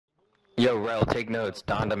Yo, Rel, take notes.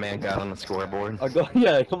 Donda Man got on the scoreboard. I'll go.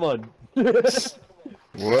 Yeah, come on. What?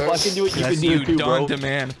 Fucking do what you That's can do you, too, bro. Donda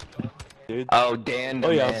Man. Dude. Oh, Dan.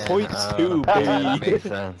 Oh yeah, points two, baby. That makes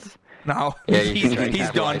sense. No, Yeah, you can drink he's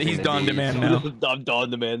half Don. life He's in the Donda D's. Man now. I'm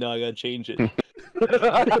Donda Man now. I gotta change it.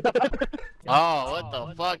 Oh, what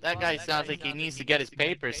the fuck? That guy sounds like he needs to get his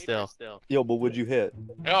papers still. Yo, but what'd you hit?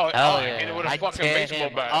 Oh, Hell I yeah. hit it with a I'd fucking tear baseball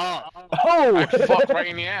him bat. up. Oh! I fuck right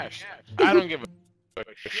in the ass. I don't give a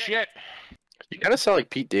shit. You kind of sound like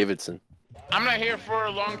Pete Davidson. I'm not here for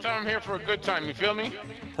a long time. I'm here for a good time. You feel me?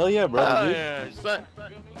 Hell yeah, brother. Oh Dude. yeah, son.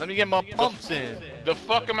 Let me get my pumps in. The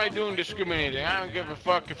fuck am I doing discriminating? I don't give a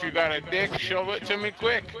fuck if you got a dick. Show it to me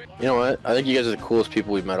quick. You know what? I think you guys are the coolest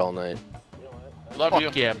people we've met all night. Love Fuck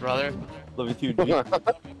you. yeah, brother. Love you too, G.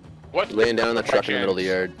 What? Laying down in the truck in the middle of the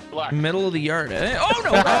yard. Black. Middle of the yard. Eh? Oh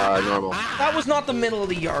no! Normal. That was not the middle of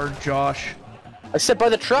the yard, Josh. I said by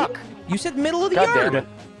the truck. You said middle of the God yard. damn it.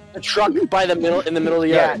 The truck by the middle, in the middle of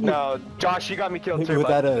the Yeah, yard. no, Josh, you got me killed too. With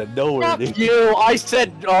But... that out of nowhere, Fuck dude. you! I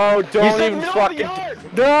said, oh, don't You said even middle of the fucking. yard.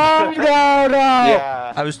 No, no, no!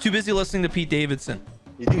 Yeah. I was too busy listening to Pete Davidson.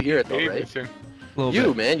 You do hear it though, right? Davidson. A little You,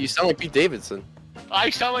 bit. man, you sound like Pete Davidson. I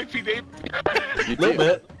sound like Pete Davidson. You A little do.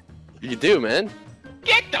 bit. You do, man.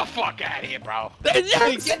 Get the fuck out of here, bro. Get the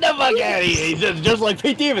fuck out of here. He's just like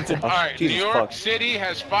Pete Davidson. All right, Jesus New York fuck. City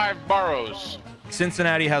has 5 boroughs.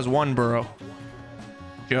 Cincinnati has 1 borough.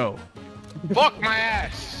 Joe. Fuck my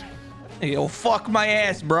ass. Yo, fuck my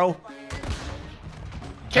ass, bro.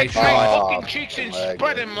 Take Hey, my Sean. fucking cheeks and Leg.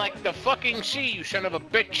 spread them like the fucking sea, you son of a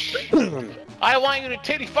bitch. I want you to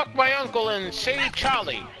titty fuck my uncle and say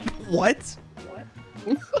Charlie. What?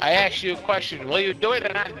 I asked you a question. Will you do it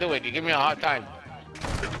or not do it? You give me a hard time.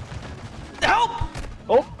 Help!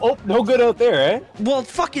 Oh, no good out there, eh? Well,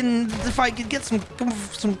 fucking, if I could get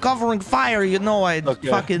some covering fire, you know, I'd Okay.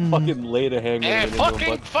 fucking. lay the hanger And in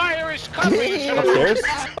fucking fire is coming, you son of a upstairs.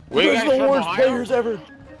 Where you There's guys the from, worst Ohio? players ever.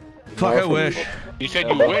 Fuck, I wish. You said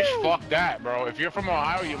you wish? Fuck that, bro. If you're from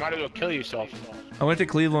Ohio, you might as well kill yourself. I went to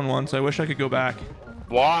Cleveland once. I wish I could go back.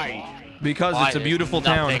 Why? Because Why, it's a there's beautiful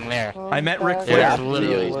nothing town. there. I met Ric There's Flair.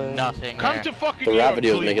 literally nothing Come there. to fucking The New rap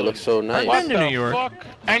York, videos make it look so nice. I've What been to the New York. fuck?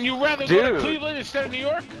 And you rather go to Dude. Cleveland instead of New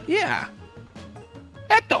York? Yeah.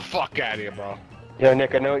 Get the fuck out of here, bro. Yo,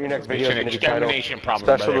 Nick, I know what your next video It's is an going to be titled. extermination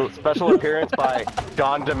problem. Special appearance by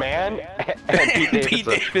Donda Man and Pete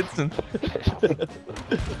Davidson. Davidson.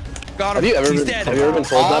 Got him. Have you ever He's been? dead. Have you ever been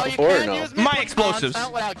told Oh, that you before or can't no? use me My for explosives.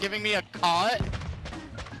 content without giving me a cut.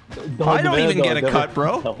 I don't even get a cut,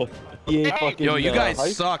 bro. He ain't fucking, Yo, you guys high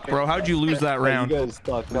suck, bro. How'd you lose that school. round? You guys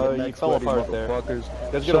suck. No, you fell apart there. You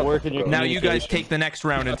guys gotta work in your Now you guys take the next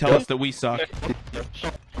round and tell us that we suck.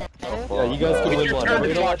 Yeah, you guys can win one. We're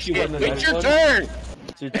gonna watch you win the It's next your one. turn!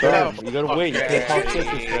 It's your turn. You gotta wait. You can't talk shit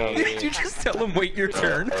this round. Did you just tell him wait your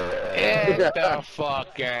turn? Get the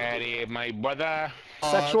fuck out of here, my brother.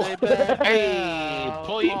 Sexual. Hey,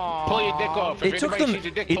 pull your dick off. If It took anybody them.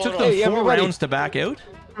 sees a dick, It pull took it them off. Hey, 4 everybody. rounds to back out.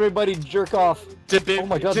 Everybody jerk off. Oh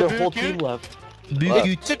my god, their whole team left.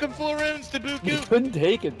 You Took him 4 rounds to book You you. couldn't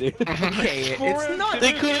take it, dude. Okay, it's not.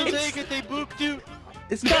 They couldn't it's- take it. They booked you.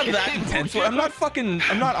 It's not that intense. I'm not fucking.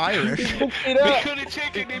 I'm not Irish. It They up. couldn't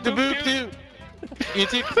take it. They To book booked you. you. You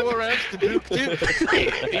take 4 rounds to book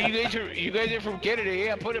you. You guys are from Canada,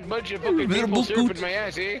 yeah? Put a bunch of fucking Little maple syrup boot. in my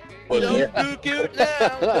ass, eh? Don't book you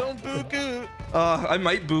now. Don't book you. I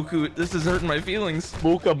might buku. This is hurting my feelings.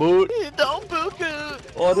 Buka boot. Don't book you.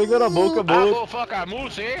 Oh, they got a Buka I'll boot. go fuck a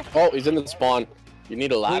moose, eh? Oh, he's in the spawn. You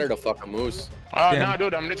need a ladder to fuck a moose. Oh, Damn. no,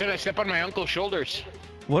 dude, I'm just gonna step on my uncle's shoulders.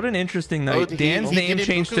 What an interesting Oh, night. he Dan's name didn't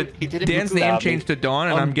changed to buku. He didn't Dan's buku. name changed to Dawn,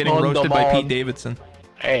 and I'm getting On the roasted by bomb. Pete Davidson.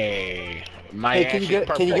 Hey, my Hey, ass can is you give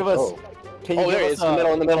perfect. us? Can you Oh, there give it us is, in the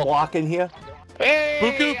middle, in the middle. a block in here? Hey,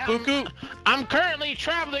 Buku, buku. I'm currently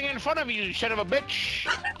traveling in front of you, you son of a bitch.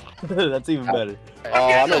 That's even better. Oh,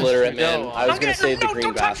 I'm illiterate, man. I was I'm gonna say the green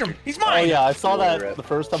don't touch him. bastard. He's Oh mine. yeah, I saw Illiterate. that the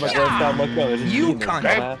first time I glanced down. Look, oh, it's You Ian, cunt.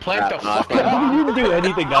 Hey, dumbass. plant the Nah, fuck nah. up. You didn't do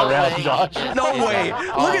anything that round, way. Josh. No way.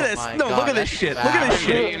 Look at this. my No, God, look at this that's shit. Look bad. at this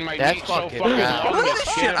shit. And my That's meat's so fucking fucking bad. hot, Look at the this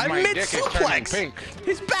skin shit. of I my mid dick is turning suplex. pink.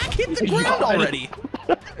 His back hit the ground already.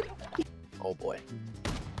 Oh boy.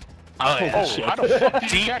 Oh, yeah. Oh, how the fuck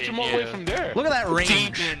did you Deep catch in him all the way you. from there? Look at that Deep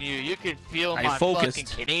range. in you. You can feel I my focused.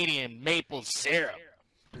 fucking Canadian maple syrup.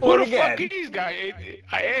 Who the again. fuck is these guys?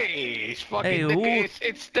 Hey, it's fucking. Hey, who-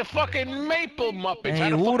 It's the fucking Maple Muppets. Hey, How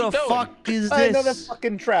the who the fuck you doing? fuck is Another this?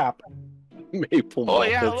 fucking trap. Maple Oh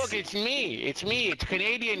yeah, Muppets. look, it's me. It's me. It's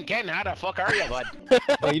Canadian Ken. How the fuck are you, bud?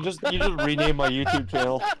 Oh, you just renamed my YouTube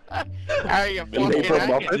channel. How you Maple fucking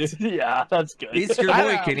acting? Muppets? Yeah, that's good. It's your I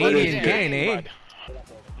boy don't- Canadian what is Ken, it, eh? bud?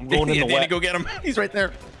 I'm going in Yeah, the Danny, wet. go get him. He's right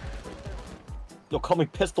there. Yo, call me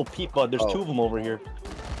Pistol Pete, bud. There's 2 of them over here.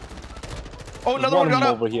 Oh, another one got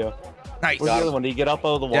up. over here. Nice. Where's the other one? Did he get up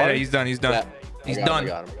out of the water? Yeah, he's done. He's done. Yeah, He's I done.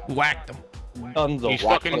 got him. Whacked him. He's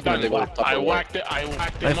fucking done. I whacked it. I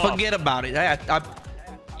whacked him up. Forget about it.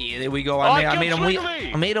 Yeah, there we go. Oh, I made him weak.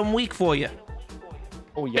 I made him weak for you.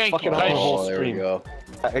 Oh, you Thank fucking you, up the guys. whole There we stream. go.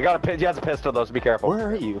 He has a pistol though, so be careful. Where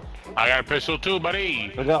are you? I got a pistol too,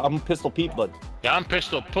 buddy. I'm Pistol Pete, bud. Yeah, I'm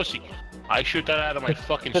pistol pussy. I shoot that out of my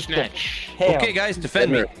fucking snatch. Hey, Okay, guys,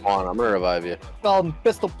 defend me. I'm gonna revive you.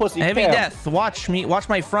 Pistol Pussy. Heavy Cam. death. Watch me. Watch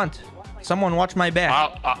my front. Someone watch my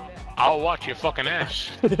back. I'll watch your fucking ass.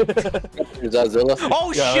 Is that Zilla?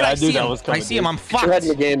 Oh Yeah, shit! I I knew see that him. was coming, I see him. dude. I'm Get your head fucked. in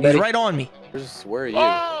the game, He's buddy. right on me. Where are you?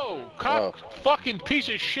 Oh, fucking piece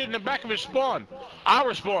of shit in the back of his spawn.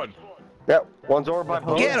 Our spawn. Yep, one's over by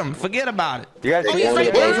boat. Get him. Forget about it. You guys see he's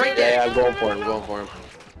right there, he's right there. Yeah, I'm going for him. I'm going for him.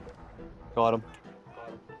 Got him.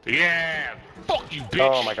 Yeah. Fuck you, bitch.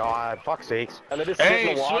 Oh my god, fuck's sakes. And they just sit Hey,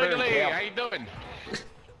 in the water and Swiggly, camp. how you doing?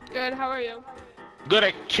 Good, how are you? Good,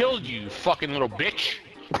 I killed you, fucking little bitch.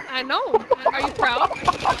 I know. Are you proud?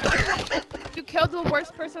 You killed the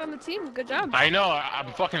worst person on the team. Good job. I know,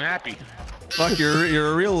 I'm fucking happy. Fuck,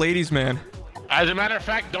 you're a real ladies man. As a matter of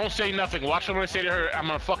fact, don't say nothing. Watch what I'm gonna say to her. I'm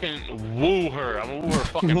gonna fucking woo her. I'm gonna woo her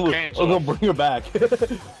fucking pants I'm gonna off. bring her back.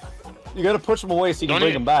 You gotta push him away so you can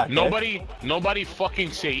bring him back. Nobody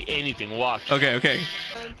fucking say anything. Watch. Okay.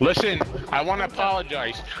 Listen, I want to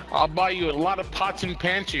apologize. I'll buy you a lot of pots and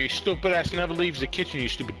pans so your stupid ass never leaves the kitchen, you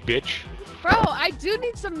stupid bitch. Bro, I do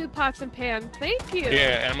need some new pots and pans. Thank you.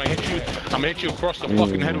 Yeah, and I'm gonna hit you across the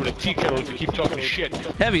fucking head with a tea kettle if you keep talking shit.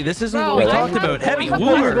 Heavy, this isn't Bro, what we I talked have- about. Heavy, I have woo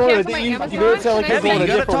pots her. and pans on my You Amazon. made it sound like Can I you're going you a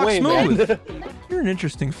gotta different talk way, smooth. man. You're an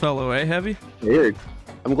interesting fellow, eh, Heavy? Weird.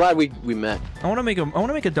 I'm glad we met. I want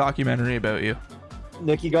to make a documentary about you.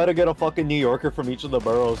 Nick, you gotta get a fucking New Yorker from each of the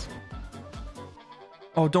boroughs.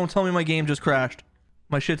 Oh, don't tell me my game just crashed.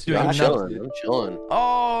 My shit's doing I'm nothing. chilling. I'm chilling.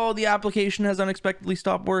 Oh, the application has unexpectedly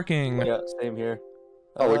stopped working. Yeah, same here.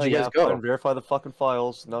 Oh, where'd you guys go? Fine, verify the fucking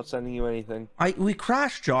files. Not sending you anything. We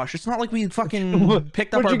crashed, Josh. It's not like we fucking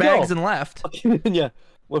picked up Where'd our you bags go? and left. Yeah,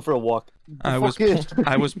 went for a walk. I was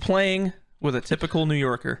Fucking- playing with a typical New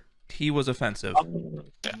Yorker. He was offensive.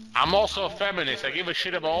 I'm also a feminist. I give a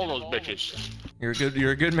shit about all those bitches.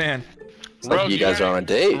 You're a good man. Like you guys are on a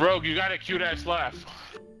date. Rogue, you got a cute ass laugh.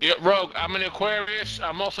 Yeah, Rogue, I'm an Aquarius.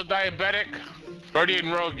 I'm also diabetic. Birdie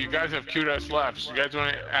and Rogue, you guys have cute ass laughs. You guys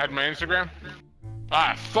want to add my Instagram?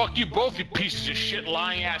 Ah, fuck you both, you pieces of shit,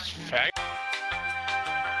 lying ass fag.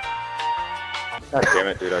 God damn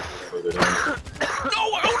it, dude, I put it in.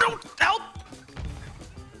 No, help!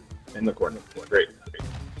 In the corner. Great.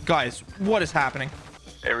 Guys, what is happening?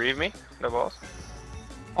 Hey, read me? No balls?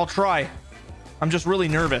 I'll try. I'm just really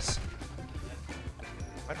nervous.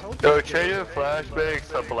 Yo, change the flashbangs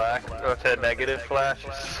to black, to negative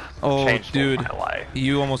flashes. Oh, Changed dude, my life.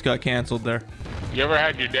 you almost got canceled there. You ever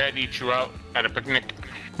had your dad eat you out at a picnic?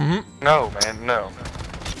 No, man, no.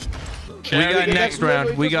 We got next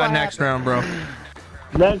round. We got next round, bro.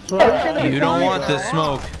 Next round. You don't want this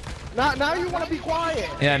smoke. Now you want to be quiet.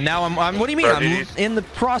 Yeah, now I'm what do you mean? I'm in the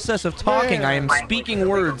process of talking. I am speaking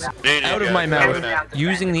words out of my mouth,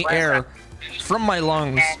 using the air from my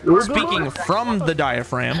lungs, speaking from the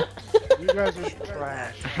diaphragm. You guys are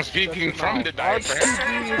trash. Speaking from the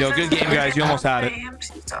diaphragm. Yo, good game, guys. You almost had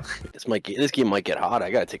it. This game might get hot. I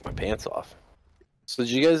gotta take my pants off. So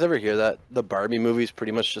did you guys ever hear that the Barbie movie is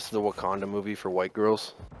pretty much just the Wakanda movie for white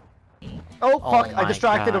girls? Oh fuck! I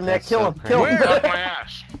distracted him, Nick. Kill him. Kill him. Suck my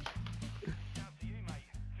ass.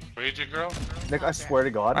 Where's your girl? Nick, I swear to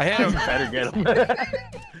God. I had him. You better get him.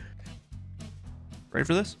 Ready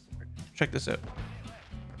for this? Check this out.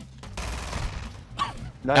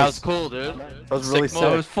 Nice. That was cool, dude. That was really sick.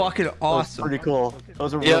 That was fucking That was awesome. pretty cool. That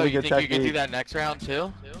was a Yo, really you good think you technique. can do that next round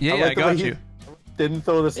too? Yeah, I yeah, I like the got way he you. Didn't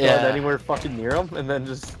throw the stun Yeah. anywhere fucking near him, and then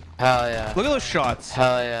just Hell yeah. Look at those shots.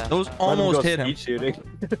 Hell yeah. Those let almost go hit him. speed shooting.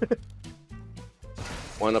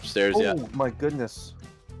 One upstairs, Oh yeah. my goodness.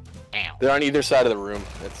 They're on either side of the room.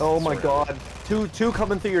 Oh my God. Two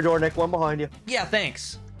coming through your door, Nick. One behind you. Yeah,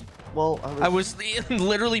 thanks. Well, I was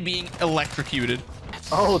literally being electrocuted.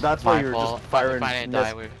 Oh, that's why My you're fault. just firing. If I didn't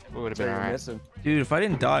die, we would have been alright. Missing. Dude, if I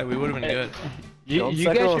didn't die, we would have been good. Don't You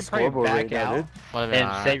second on guys the should probably scoreboard right back now, out dude. Would've been and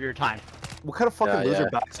alright. save your time. What kind of fucking Yeah, loser yeah.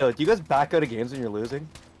 backs out? Do you guys back out of games when you're losing?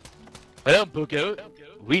 We don't book out.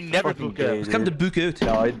 We never Fucking book gay, out. It's come to book out.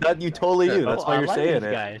 No, that you totally do. That's why I you're like saying these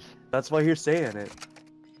it. guys. That's why you're saying it.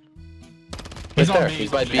 He's on there. me, He's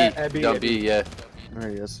he's by on B. me. No, B, yeah. There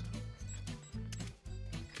he is.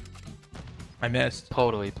 I missed.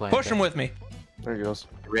 Totally playing. Push him with me. There he goes.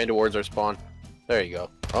 He ran towards our spawn. There you go.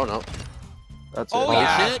 Oh no. That's it. Oh, Holy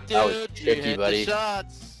yeah. shit, That was dude. tricky, buddy.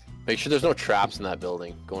 Shots. Make sure there's no traps in that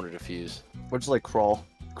building. Going to defuse. We're just like crawl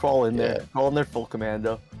in there, crawl in there full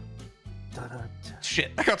commando.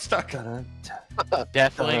 Shit, I got stuck.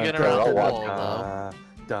 Definitely gonna run the wall though.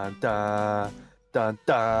 Dun dun dun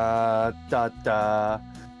dun dun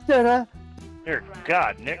dun dun. Dear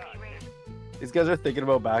God, Nick. These guys are thinking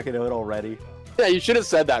about backing out already. Yeah, you should have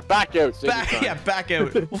said that. Back out. Back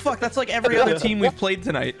out. Well, fuck, that's like every other team we've played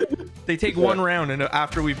tonight. They take one round and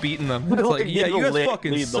after we've beaten them, it's like, yeah, you guys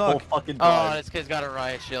fucking suck. Oh, this kid's got a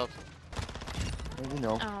riot shield. You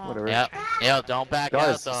know, whatever. Yep, don't back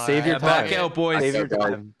guys, out. Save your time. Back out, boys. Save your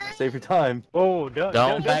time. Save your time. Oh,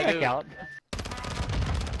 don't back out.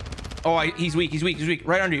 Oh, he's weak. He's weak.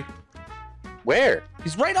 Right under you. Where?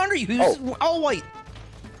 He's right under you. He's all white.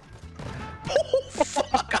 Oh,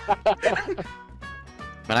 fuck.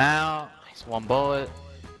 But now, he's one bullet.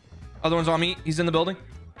 Other one's on me. He's in the building.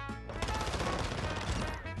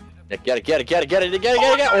 Get it. I got it.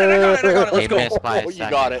 Let's go. Missed by a You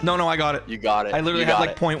second. got it. No, I got it. You got it. I literally had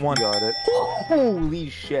like 0.1. Got it. Holy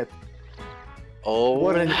shit. Oh.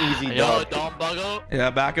 What an easy Yo, job. don't bug out. Yeah,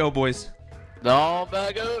 back out, boys. Don't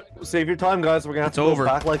back out. Save your time, guys. We're gonna have to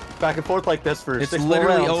go back and forth like this for It's 6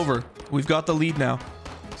 literally more rounds. over. We've got the lead now.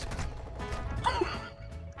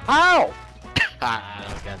 How? I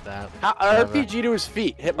don't get that. RPG to his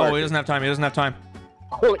feet. Hit marker. Oh, he doesn't have time. He doesn't have time.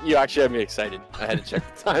 Oh, you actually have me excited. I had to check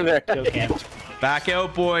the time there. Back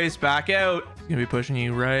out, boys. Back out. He's gonna be pushing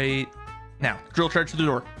you right now. Drill charge through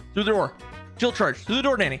the door. Through the door. Drill charge through the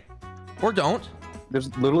door, Danny. Or don't.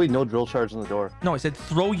 There's literally no drill charge in the door. No, I said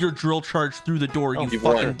throw your drill charge through the door, you you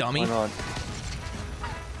fucking won. dummy. Why not?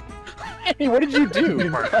 Hey, what did you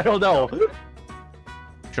do? I don't know.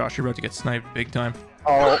 Josh, you're about to get sniped big time.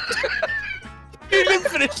 Oh. He didn't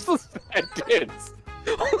finish the sentence.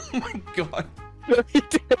 Oh my god. He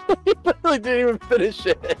literally didn't even finish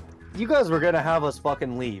it. You guys were gonna have us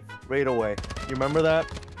fucking leave right away. You remember that?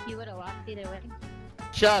 You would have walked either way.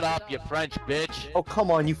 Shut up, you French bitch. Oh,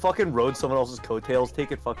 come on. You fucking rode someone else's coattails.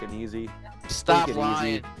 Take it fucking easy. Stop Take it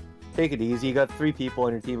lying. easy. Take it easy. You got 3 people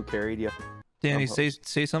on your team who carried you. Danny, say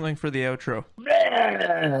something for the outro.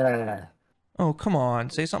 Oh, come on.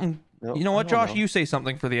 Say something. No, you know what, Josh? know. You say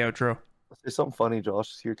something for the outro. Say something funny,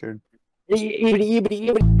 Josh. It's your turn.